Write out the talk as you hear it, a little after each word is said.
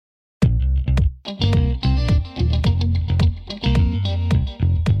Living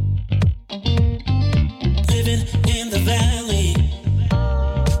in the valley.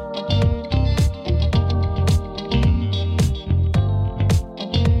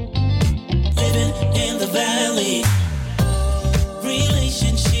 Living in the valley.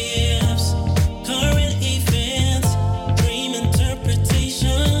 Relationships, current events, dream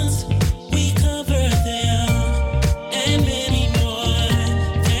interpretations. We cover them and many more.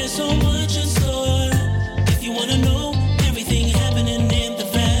 There's so much in store. If you wanna know everything happening in the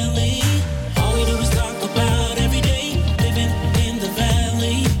valley, all we do is talk about every day. Living in the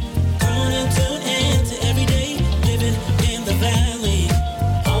valley. Come on and tune in to every day. Living in the valley.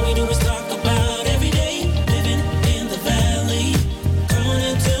 All we do is talk about every day. Living in the valley. Come on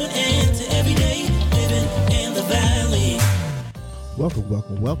and tune in to every day. Living in the valley.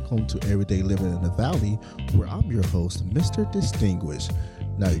 Welcome to Everyday Living in the Valley, where I'm your host, Mr. Distinguished.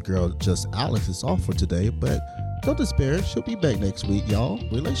 Now, your girl, just Alex, is off for today, but don't despair. She'll be back next week, y'all.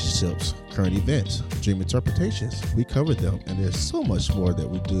 Relationships, current events, dream interpretations. We cover them, and there's so much more that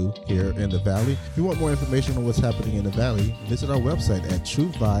we do here in the Valley. If you want more information on what's happening in the Valley, visit our website at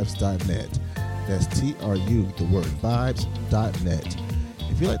truevibes.net. That's TRU, the word vibes.net.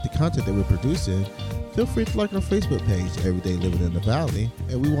 If you like the content that we're producing, feel free to like our Facebook page, Everyday Living in the Valley,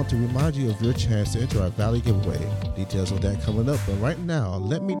 and we want to remind you of your chance to enter our Valley giveaway. Details of that coming up, but right now,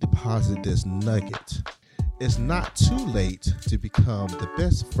 let me deposit this nugget. It's not too late to become the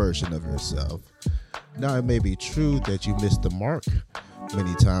best version of yourself. Now, it may be true that you missed the mark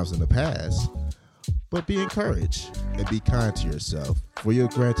many times in the past, but be encouraged and be kind to yourself, for you're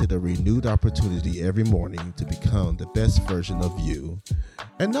granted a renewed opportunity every morning to become the best version of you.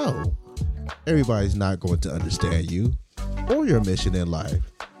 And no, everybody's not going to understand you or your mission in life,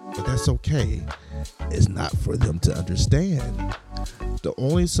 but that's okay. It's not for them to understand. The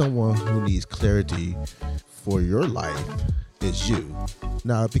only someone who needs clarity for your life is you.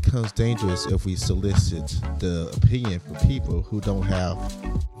 Now, it becomes dangerous if we solicit the opinion from people who don't have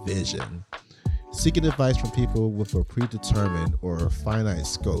vision. Seeking advice from people with a predetermined or finite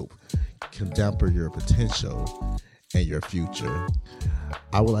scope can dampen your potential and your future.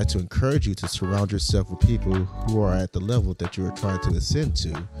 I would like to encourage you to surround yourself with people who are at the level that you are trying to ascend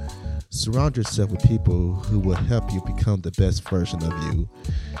to. Surround yourself with people who will help you become the best version of you.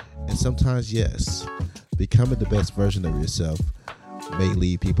 And sometimes, yes, becoming the best version of yourself may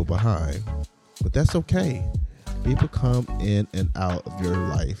leave people behind, but that's okay. People come in and out of your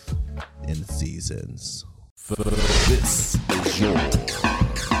life in seasons. This is your Valley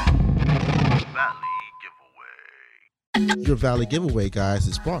Giveaway. Your Valley Giveaway, guys,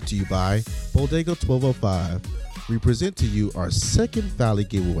 is brought to you by Bodega 1205. We present to you our second Valley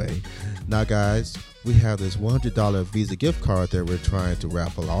Giveaway. Now, guys, we have this $100 Visa gift card that we're trying to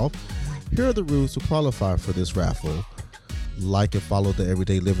raffle off. Here are the rules to qualify for this raffle. Like and follow the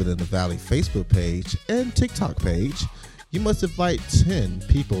Everyday Living in the Valley Facebook page and TikTok page. You must invite 10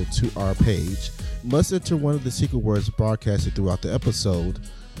 people to our page. Must enter one of the secret words broadcasted throughout the episode.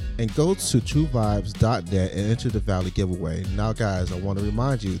 And go to truevibes.net and enter the Valley giveaway. Now, guys, I want to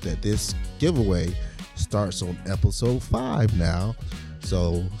remind you that this giveaway starts on episode 5 now.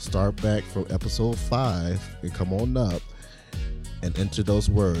 So start back from episode 5 and come on up and enter those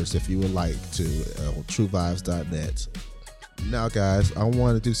words if you would like to on truevibes.net. Now, guys, I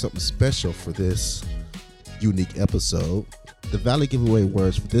want to do something special for this unique episode. The Valley giveaway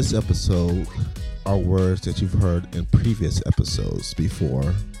words for this episode are words that you've heard in previous episodes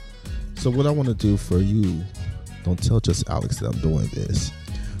before. So what I want to do for you, don't tell just Alex that I'm doing this,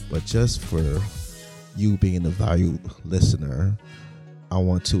 but just for you being a valued listener, I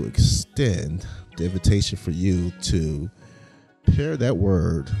want to extend the invitation for you to pair that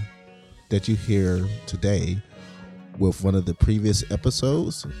word that you hear today with one of the previous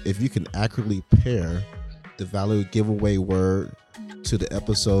episodes. If you can accurately pair the Valley giveaway word to the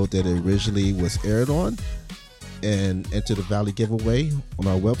episode that it originally was aired on and enter the Valley giveaway on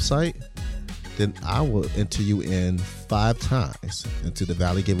our website, then I will enter you in 5 times into the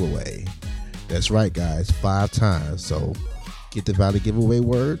Valley giveaway. That's right, guys, 5 times. So get the Valley giveaway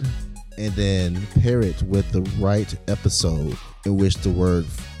word and then pair it with the right episode in which the word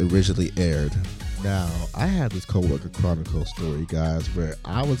originally aired. Now, I had this coworker chronicle story, guys, where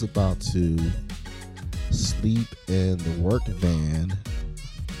I was about to sleep in the work van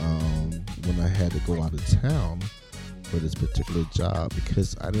when I had to go out of town for this particular job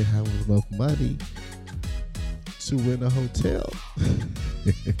because I didn't have enough money to rent a hotel.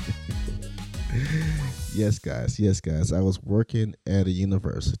 Yes, guys. I was working at a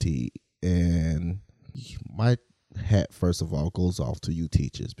university, and my hat, first of all, goes off to you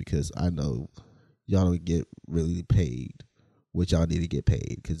teachers, because I know y'all don't get really paid what y'all need to get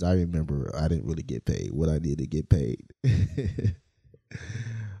paid. Because I remember I didn't really get paid what I needed to get paid.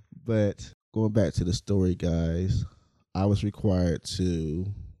 But going back to the story, guys, I was required to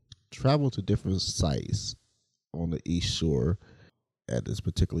travel to different sites on the East Shore at this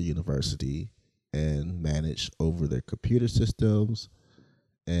particular university and manage over their computer systems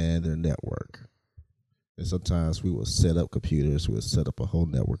and their network. And sometimes we will set up computers, we'll set up a whole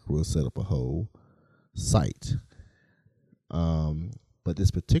network, we'll set up a whole site. But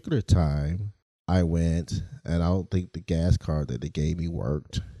this particular time, I went, and I don't think the gas card that they gave me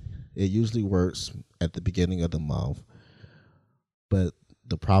worked. It usually works at the beginning of the month, but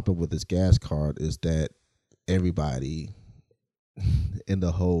the problem with this gas card is that everybody in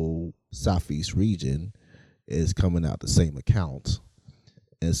the whole Southeast region is coming out the same account.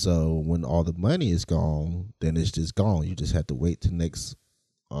 And so when all the money is gone, then it's just gone. You just have to wait till next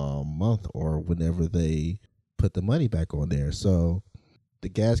month or whenever they put the money back on there. So the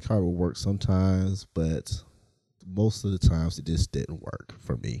gas card will work sometimes, but most of the times it just didn't work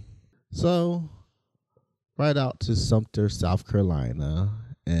for me. So right out to Sumter, South Carolina,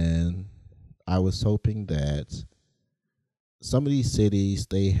 and I was hoping that some of these cities,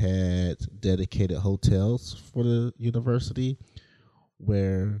 they had dedicated hotels for the university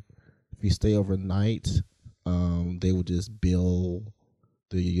where if you stay overnight, they would just bill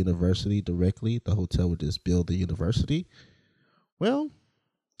the university directly. The hotel would just bill the university. Well,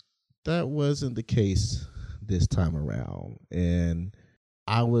 that wasn't the case this time around. And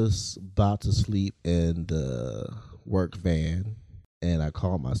I was about to sleep in the work van, and I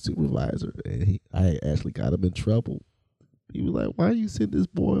called my supervisor, and I actually got him in trouble. He was like, "Why are you sending this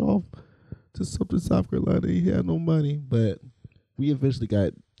boy off to something South Carolina? He had no money." But we eventually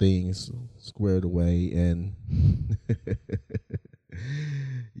got things squared away, and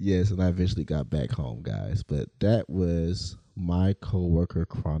yes, and I eventually got back home, guys. But that was my coworker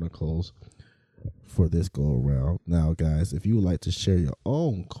chronicles for this go around. Now, guys, if you would like to share your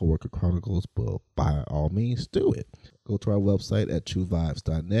own coworker chronicles, well, by all means, do it. Go to our website at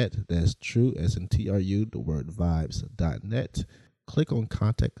truevibes.net. That's true, as in TRU, the word vibes.net. Click on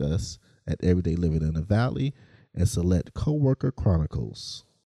Contact Us at Everyday Living in the Valley and select Coworker Chronicles.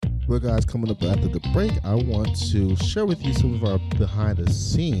 Well, guys, coming up after the break, I want to share with you some of our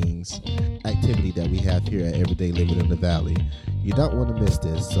behind-the-scenes activity that we have here at Everyday Living in the Valley. You don't want to miss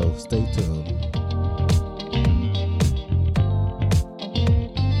this, so stay tuned.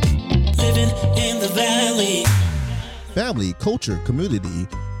 Living in the valley. Family, culture, community.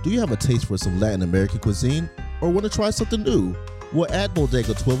 Do you have a taste for some Latin American cuisine or want to try something new? Well, add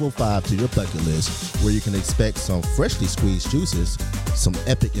Bodega 1205 to your bucket list, where you can expect some freshly squeezed juices, some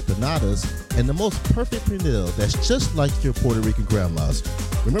epic empanadas, and the most perfect pernil that's just like your Puerto Rican grandma's.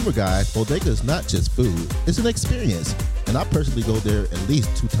 Remember, guys, Bodega is not just food, it's an experience. And I personally go there at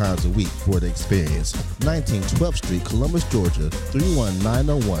least 2 times a week for the experience. 19 12th Street, Columbus, Georgia,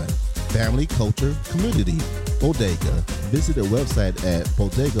 31901. Family, culture, community. Bodega. Visit their website at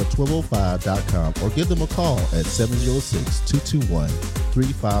bodega1205.com or give them a call at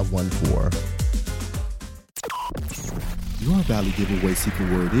 706-221-3514. Your Valley giveaway secret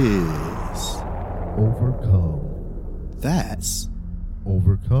word is Overcome. that's.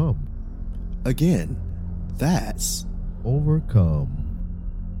 Overcome. Again, that's. Overcome.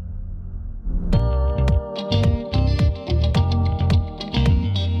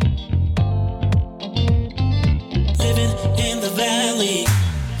 Living in the valley.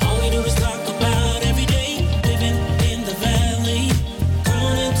 All we do is talk about every day. Living in the valley. Come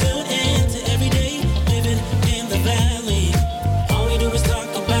on and tune in to every day. Living in the valley. All we do is talk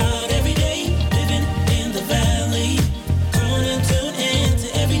about every day. Living in the valley. Come on and tune in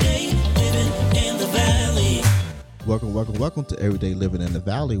to every day. Living in the valley. Welcome to Everyday Living in the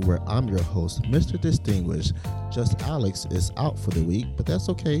Valley, where I'm your host, Mr. Distinguished. Just Alex is out for the week, but that's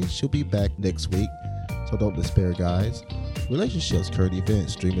okay. She'll be back next week, so don't despair, guys. Relationships, current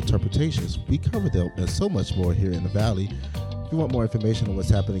events, dream interpretations, we cover them and so much more here in the Valley. If you want more information on what's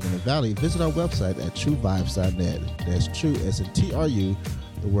happening in the Valley, visit our website at truevibes.net. That's true as in TRU,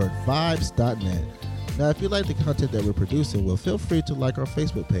 the word vibes.net. Now, if you like the content that we're producing, well, feel free to like our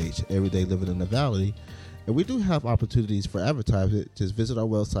Facebook page, Everyday Living in the Valley. And we do have opportunities for advertising. Just visit our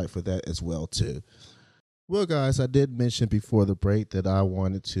website for that as well, too. Well, guys, I did mention before the break that I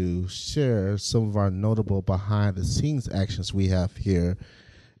wanted to share some of our notable behind-the-scenes actions we have here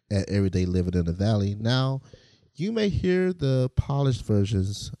at Everyday Living in the Valley. Now, you may hear the polished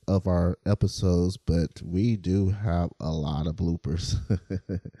versions of our episodes, but we do have a lot of bloopers.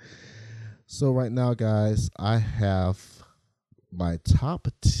 So right now, guys, I have my top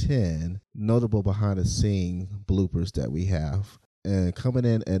 10 notable behind the scene bloopers that we have. And coming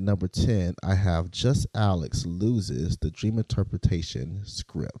in at number 10, I have Just Alex Loses the Dream Interpretation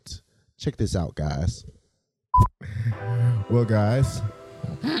Script. Check this out, guys. Well, guys,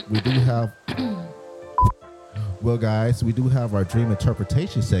 we do have our dream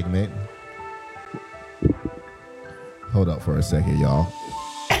interpretation segment. Hold up for a second, y'all.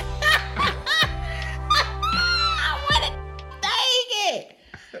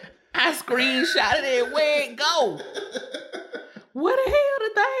 I screenshotted it. Where it go? Where the hell the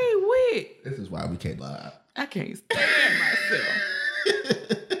thing went? This is why we can't lie. I can't stand myself.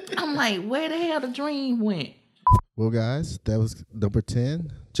 I'm like, where the hell the dream went? Well, guys, that was number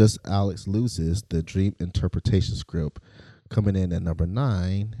 10. Just Alex Loses the Dream Interpretation Script. Coming in at number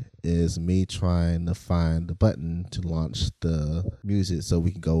 9 is me trying to find the button to launch the music so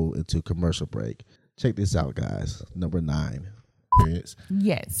we can go into commercial break. Check this out, guys. Number 9.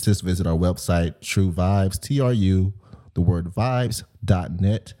 Yes. Just visit our website, True Vibes, TRU, the word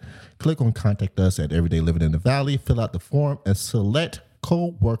vibes.net. Click on Contact Us at Everyday Living in the Valley. Fill out the form and select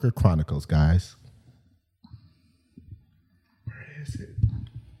Co-Worker Chronicles, guys. Where is it?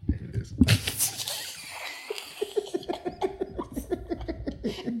 There it is.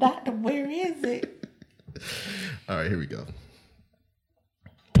 Doctor, where is it? All right, here we go.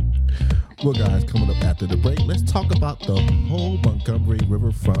 Well, guys, coming up after the break, let's talk about the whole Montgomery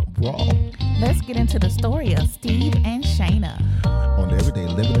Riverfront brawl. Let's get into the story of Steve and Shayna On Everyday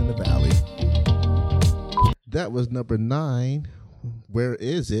Living in the Valley. That was number 9. Where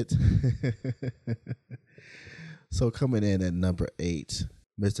is it? So coming in at number 8,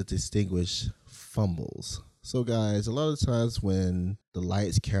 Mr. Distinguished fumbles. So guys, a lot of times when the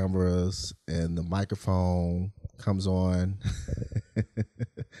lights, cameras, and the microphone comes on,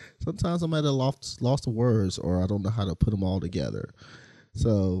 sometimes I'm at a lost of words, or I don't know how to put them all together.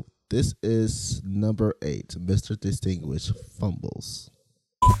 So this is number 8, Mr. Distinguished fumbles.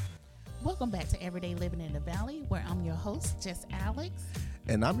 Welcome back to Everyday Living in the Valley, where I'm your host, Just Alex.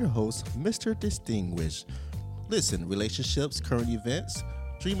 And I'm your host, Mr. Distinguished. Listen, relationships, current events,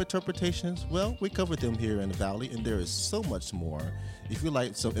 dream interpretations, well, we cover them here in the Valley, and there is so much more. If you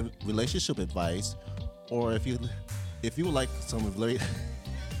like some relationship advice, or if you would like some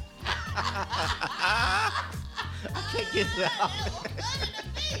I can't get it out.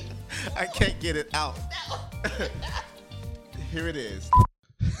 I can't get it out. Here it is.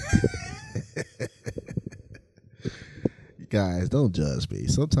 Guys, don't judge me.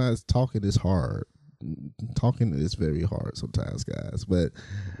 Sometimes talking is hard. Talking is very hard sometimes, guys. But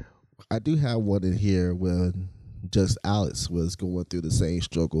I do have one in here when just Alex was going through the same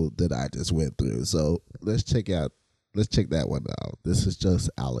struggle that I just went through. So let's check that one out. This is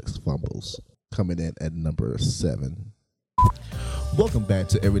Just Alex fumbles, coming in at number 7. Welcome back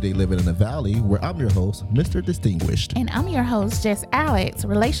to Everyday Living in the Valley, where I'm your host, Mr. Distinguished. And I'm your host, Just Alex.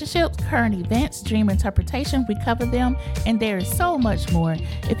 Relationships, current events, dream interpretation, we cover them, and there is so much more.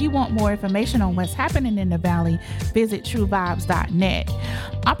 If you want more information on what's happening in the Valley, visit truevibes.net.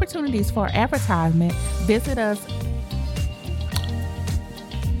 Opportunities for advertisement, visit us.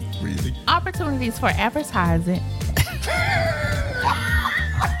 Really? Opportunities for advertising.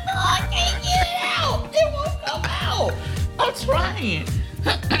 I can't get it out. It won't come out. I'm trying.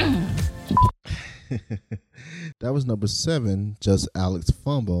 That was number 7, Just Alex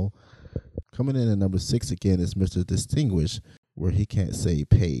fumble. Coming in at number 6 again is Mr. Distinguished, where he can't say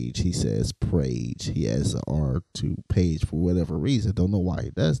page. He says prage. He adds an R to page for whatever reason. Don't know why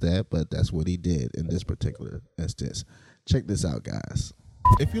he does that, but that's what he did in this particular instance. Check this out, guys.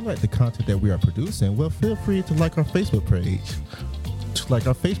 If you like the content that we are producing, well, feel free to like our Facebook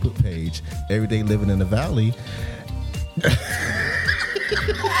page. Everyday Living in the Valley. I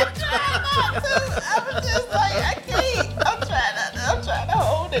was just like, I can't. I'm trying to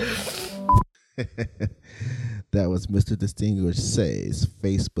hold it. That was Mr. Distinguished says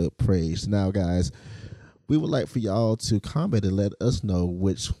Facebook praise. Now, guys, we would like for y'all to comment and let us know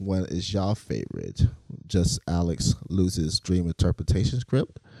which one is y'all favorite. Just Alex Loses Dream Interpretation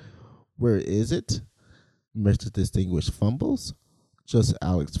Script. Where is it? Mr. Distinguished fumbles. Just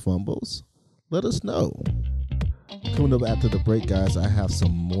Alex fumbles. Let us know. Coming up after the break, guys, I have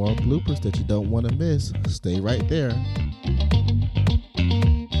some more bloopers that you don't want to miss. Stay right there.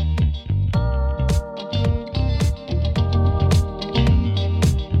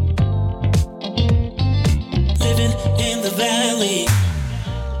 Living in the valley.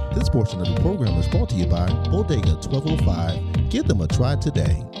 This portion of the program is brought to you by Bodega 1205. Give them a try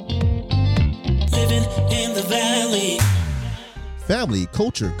today. Living in the valley. Family,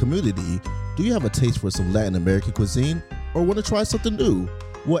 culture, community. Do you have a taste for some Latin American cuisine? or want to try something new?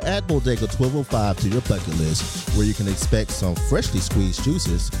 We'll add Bodega 1205 to your bucket list, where you can expect some freshly squeezed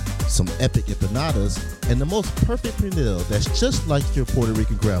juices, some epic empanadas, and the most perfect pernil that's just like your Puerto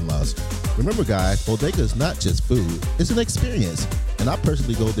Rican grandma's. Remember, guys, Bodega is not just food, it's an experience. And I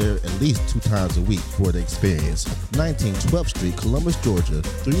personally go there at least 2 times a week for the experience. 19 12th Street, Columbus, Georgia,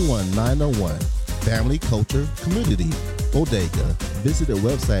 31901. Family, culture, community. Bodega. Visit their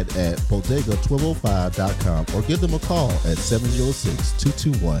website at bodega1205.com or give them a call at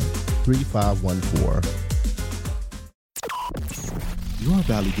 706-221-3514. Your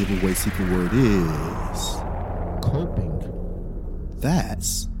Valley giveaway secret word is Coping.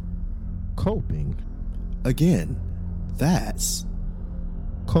 that's. Coping. Again, that's.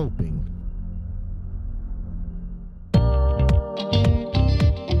 Coping.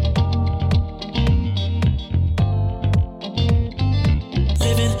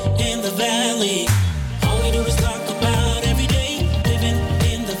 Living in the valley. All we do is talk about every day. Living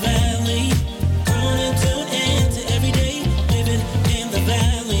in the valley. Come on and tune in to every day. Living in the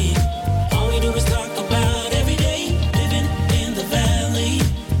valley. All we do is talk about every day. Living in the valley.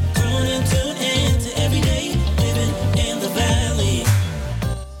 Come on and tune in to every day. Living in the valley.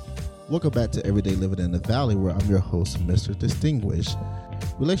 Welcome back to Everyday Living in the Valley, where I'm your host, Mr. Distinguished.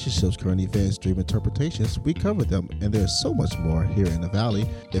 Relationships, current events, dream interpretations, we cover them, and there's so much more here in the Valley.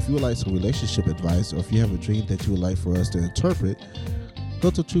 If you would like some relationship advice, or if you have a dream that you would like for us to interpret,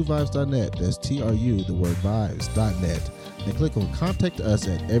 go to truevibes.net, that's TRU, the word vibes.net, and click on Contact Us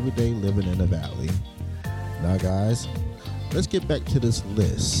at Everyday Living in the Valley. Now, guys, let's get back to this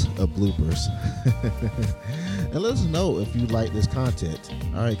list of bloopers. And let us know if you like this content.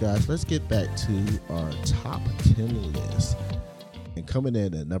 All right, guys, let's get back to our top 10 list. And coming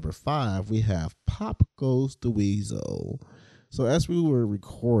in at number 5, we have Pop Goes the Weasel. So as we were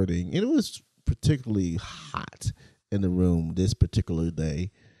recording, and it was particularly hot in the room this particular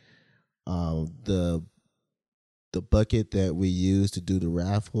day, the bucket that we used to do the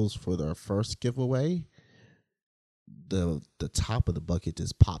raffles for our first giveaway, the top of the bucket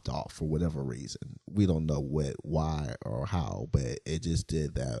just popped off for whatever reason. We don't know why, or how, but it just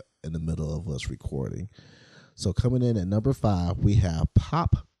did that in the middle of us recording. So coming in at number 5, we have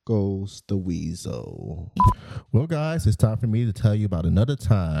Pop Goes the Weasel. Well, guys, it's time for me to tell you about another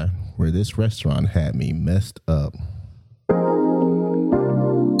time where this restaurant had me messed up. I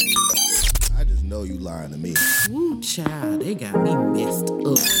just know you lying to me. Ooh, child, they got me messed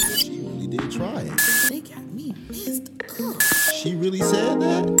up. She really did try it. They got me messed up. She really said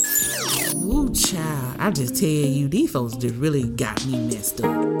that? Ooh, child, I just tell you, these folks just really got me messed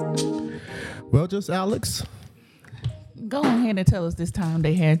up. Well, just Alex. Go ahead and tell us this time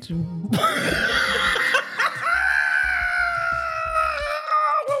they had you. What was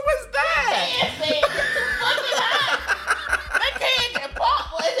that?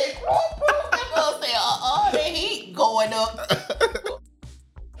 The heat going up.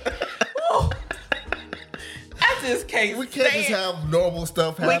 I just can't. We can't just have normal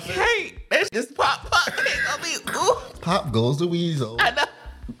stuff We happen. can't. That's just pop. Can't gonna be. Ooh. Pop Goes the Weasel. I know.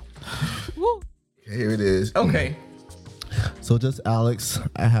 Woo. Here it is. Okay. So just Alex,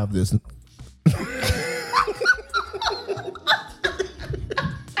 I have this. I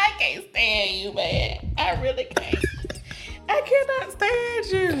can't stand you, man. I really can't. I cannot stand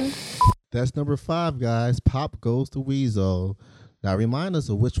you. That's number 5, guys. Pop Goes the Weasel. Now, remind us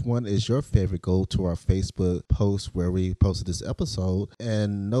of which one is your favorite. Go to our Facebook post where we posted this episode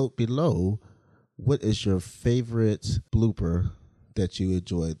and note below what is your favorite blooper that you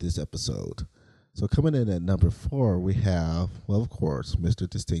enjoyed this episode. So coming in at number 4, we have, well, of course, Mr.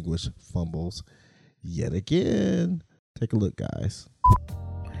 Distinguished fumbles yet again. Take a look, guys.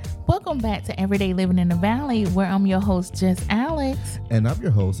 Welcome back to Everyday Living in the Valley, where I'm your host, Just Alex. And I'm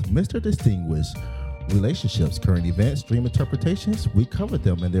your host, Mr. Distinguished. Relationships, current events, dream interpretations, we covered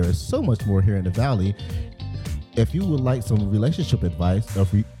them, and there is so much more here in the Valley. If you would like some relationship advice, I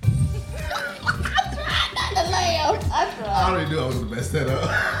already knew I was going to mess that up.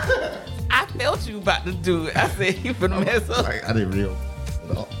 I felt you about to do it. I said you finna mess up. I didn't real.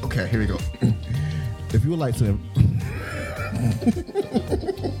 Okay, here we go. If you would like some...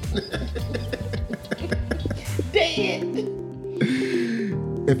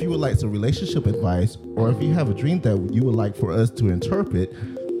 If you would like some relationship advice, or if you have a dream that you would like for us to interpret...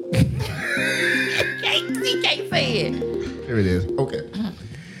 He can't say it. Here it is. Okay.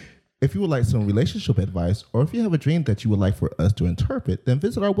 If you would like some relationship advice, or if you have a dream that you would like for us to interpret, then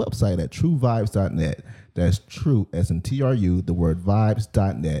visit our website at truevibes.net. That's true as in TRU, the word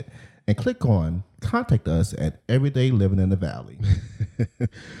vibes.net, and click on Contact Us at Everyday Living in the Valley.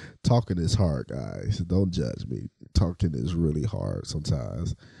 Talking is hard, guys. Don't judge me. talking is really hard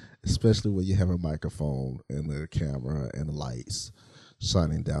sometimes, especially when you have a microphone and the camera and the lights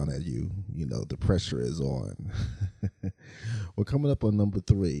shining down at you. You know, the pressure is on. We're coming up on number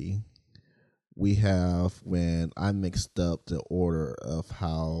 3. We have when I mixed up the order of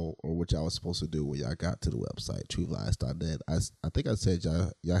how or what y'all was supposed to do when y'all got to the website, truelies.net. I think I said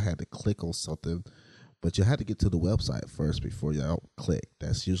y'all had to click on something, but you had to get to the website first before y'all click.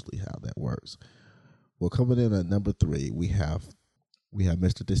 That's usually how that works. Well, coming in at number 3, we have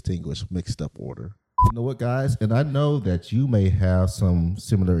Mr. Distinguished mixed up order. You know what, guys? And I know that you may have some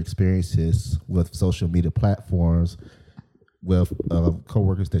similar experiences with social media platforms with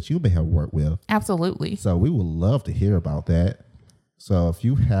coworkers that you may have worked with. Absolutely. So we would love to hear about that. So if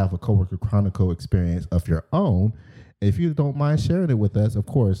you have a coworker chronicle experience of your own, if you don't mind sharing it with us, of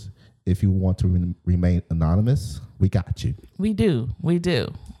course, if you want to remain anonymous, we got you. We do.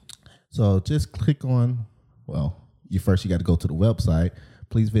 So just click on, you got to go to the website.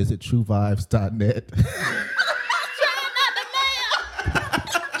 Please visit truevibes.net.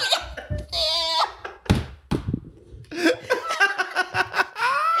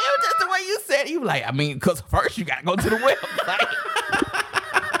 You like, I mean, because first you gotta go to the website.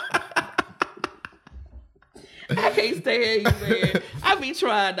 I can't stand you, man. I be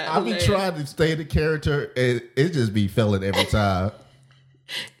trying to stay in the character, and it just be failing every time.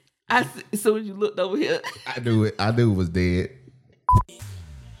 As soon as you looked over here, I knew it was dead.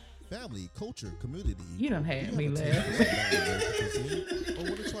 Family, culture, community. you done had me laugh. That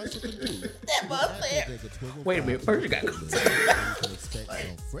boy said, wait a minute, first you gotta go.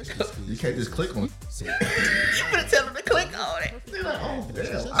 You can't just click on it. You better tell him to click on it. Oh,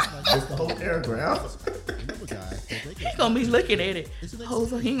 damn. I missed the whole paragraph. He gonna be looking at it. Oh,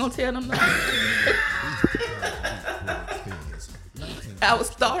 so he ain't gonna tell them nothing. I was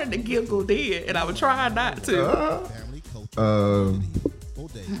starting to giggle then, and I was trying not to.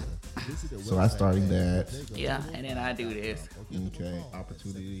 So I starting that. Yeah, and then I do this. Okay.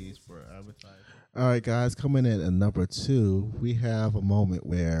 Opportunities for advertising. All right, guys, coming in at number 2, we have a moment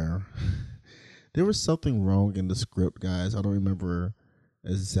where there was something wrong in the script, guys. I don't remember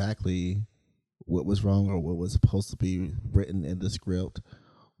exactly what was wrong or what was supposed to be written in the script.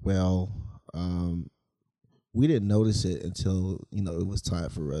 Well, we didn't notice it until, it was time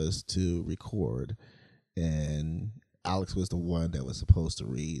for us to record. And Alex was the one that was supposed to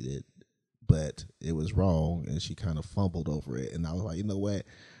read it, but it was wrong, and she kind of fumbled over it. And I was like, you know what?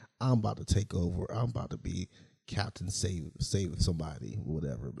 I'm about to take over. I'm about to be captain, save somebody,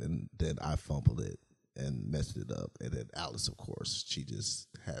 whatever. And then I fumbled it and messed it up. And then Alice, of course, she just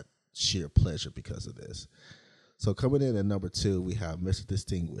had sheer pleasure because of this. So coming in at number 2, we have Mr.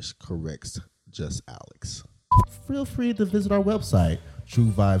 Distinguished corrects just Alex. Feel free to visit our website,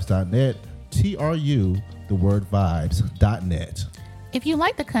 truevibes.net, vibes.net. If you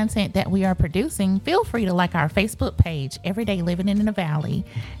like the content that we are producing, feel free to like our Facebook page, Everyday Living in the Valley.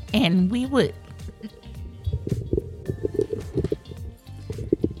 And we would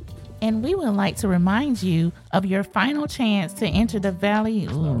like to remind you of your final chance to enter the Valley.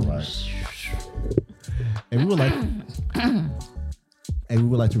 All right. And we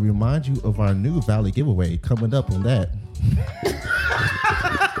would like to remind you of our new Valley giveaway coming up on that.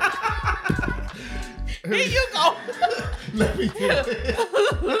 Here you go. Let me do it.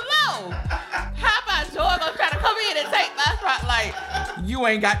 No. How about Joy gonna try to come in and take my spot? Like, you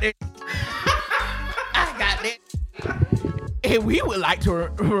ain't got that. I got that. And we would like to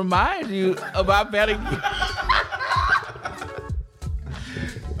remind you about Valley.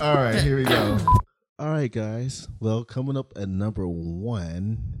 All right, here we go. All right, guys. Well, coming up at number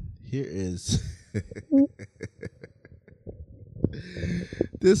 1, here is...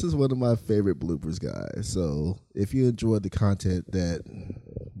 This is one of my favorite bloopers, guys. So if you enjoyed the content that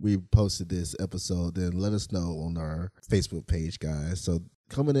we posted this episode, then let us know on our Facebook page, guys. So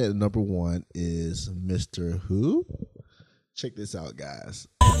coming in at number 1 is Mr. Who? Check this out, guys.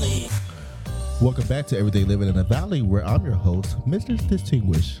 Welcome back to Everyday Living in the Valley, where I'm your host, Mr.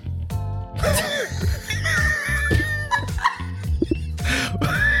 Distinguished.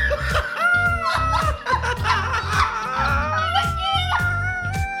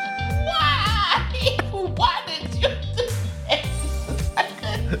 Why did you do that? I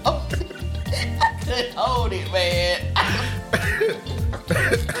couldn't hold it, man.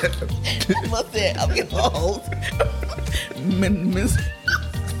 What's that? I'm your host.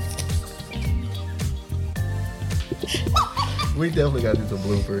 We definitely got to do some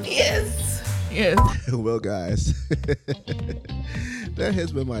bloopers. Yes. Well, guys, that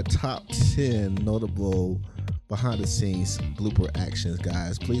has been my top 10 notable behind the scenes blooper actions,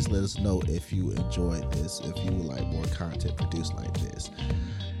 guys. Please let us know if you enjoyed this, if you would like more content produced like this.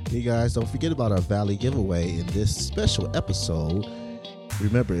 Hey guys, don't forget about our Valley giveaway in this special episode.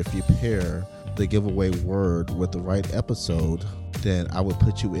 Remember, if you pair the giveaway word with the right episode, then I will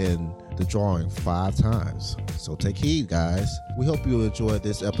put you in the drawing 5 times. So take heed, guys. We hope you enjoyed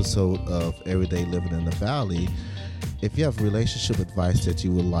this episode of Everyday Living in the Valley. If you have relationship advice that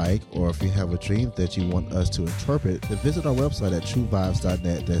you would like, or if you have a dream that you want us to interpret, then visit our website at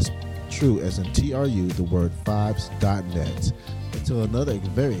truevibes.net. That's true as in TRU, the word vibes.net. Until another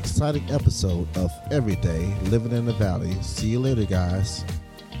very exciting episode of Everyday Living in the Valley. See you later, guys.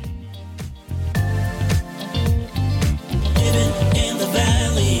 Living in the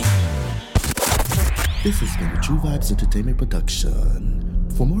valley. This has been a True Vibes Entertainment production.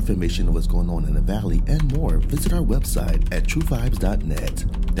 For more information on what's going on in the Valley and more, visit our website at truevibes.net.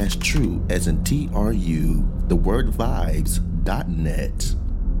 That's true as in TRU, the word vibes.net.